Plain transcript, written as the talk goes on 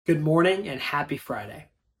Good morning and happy Friday.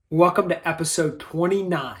 Welcome to episode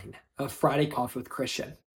 29 of Friday Coffee with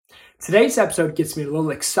Christian. Today's episode gets me a little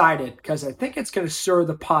excited because I think it's going to stir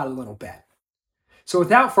the pot a little bit. So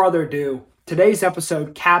without further ado, today's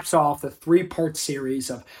episode caps off the three-part series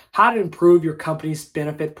of how to improve your company's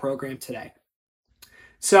benefit program today.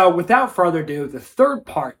 So without further ado, the third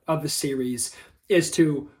part of the series is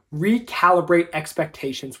to recalibrate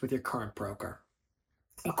expectations with your current broker.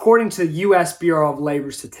 According to the U.S. Bureau of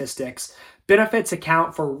Labor Statistics, benefits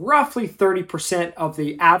account for roughly 30% of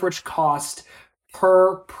the average cost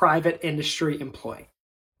per private industry employee.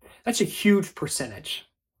 That's a huge percentage.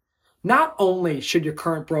 Not only should your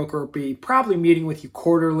current broker be probably meeting with you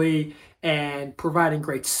quarterly and providing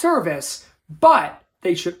great service, but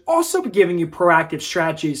they should also be giving you proactive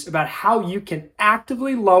strategies about how you can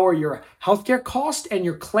actively lower your healthcare cost and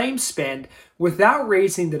your claim spend without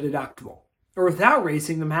raising the deductible or without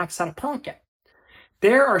raising the max out of pocket.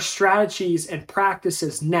 There are strategies and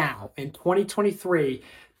practices now in 2023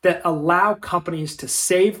 that allow companies to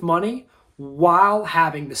save money while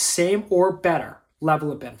having the same or better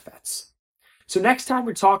level of benefits. So next time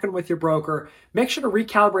you're talking with your broker, make sure to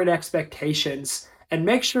recalibrate expectations and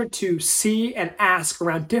make sure to see and ask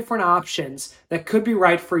around different options that could be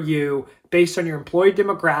right for you based on your employee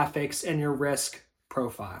demographics and your risk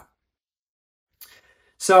profile.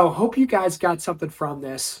 So hope you guys got something from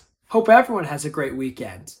this. Hope everyone has a great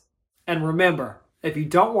weekend. And remember, if you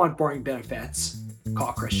don't want boring benefits,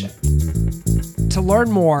 call Christian. To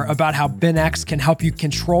learn more about how BenX can help you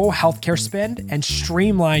control healthcare spend and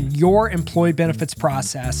streamline your employee benefits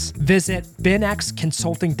process, visit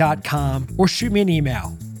benxconsulting.com or shoot me an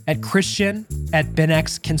email at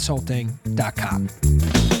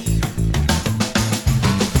christian@benxconsulting.com.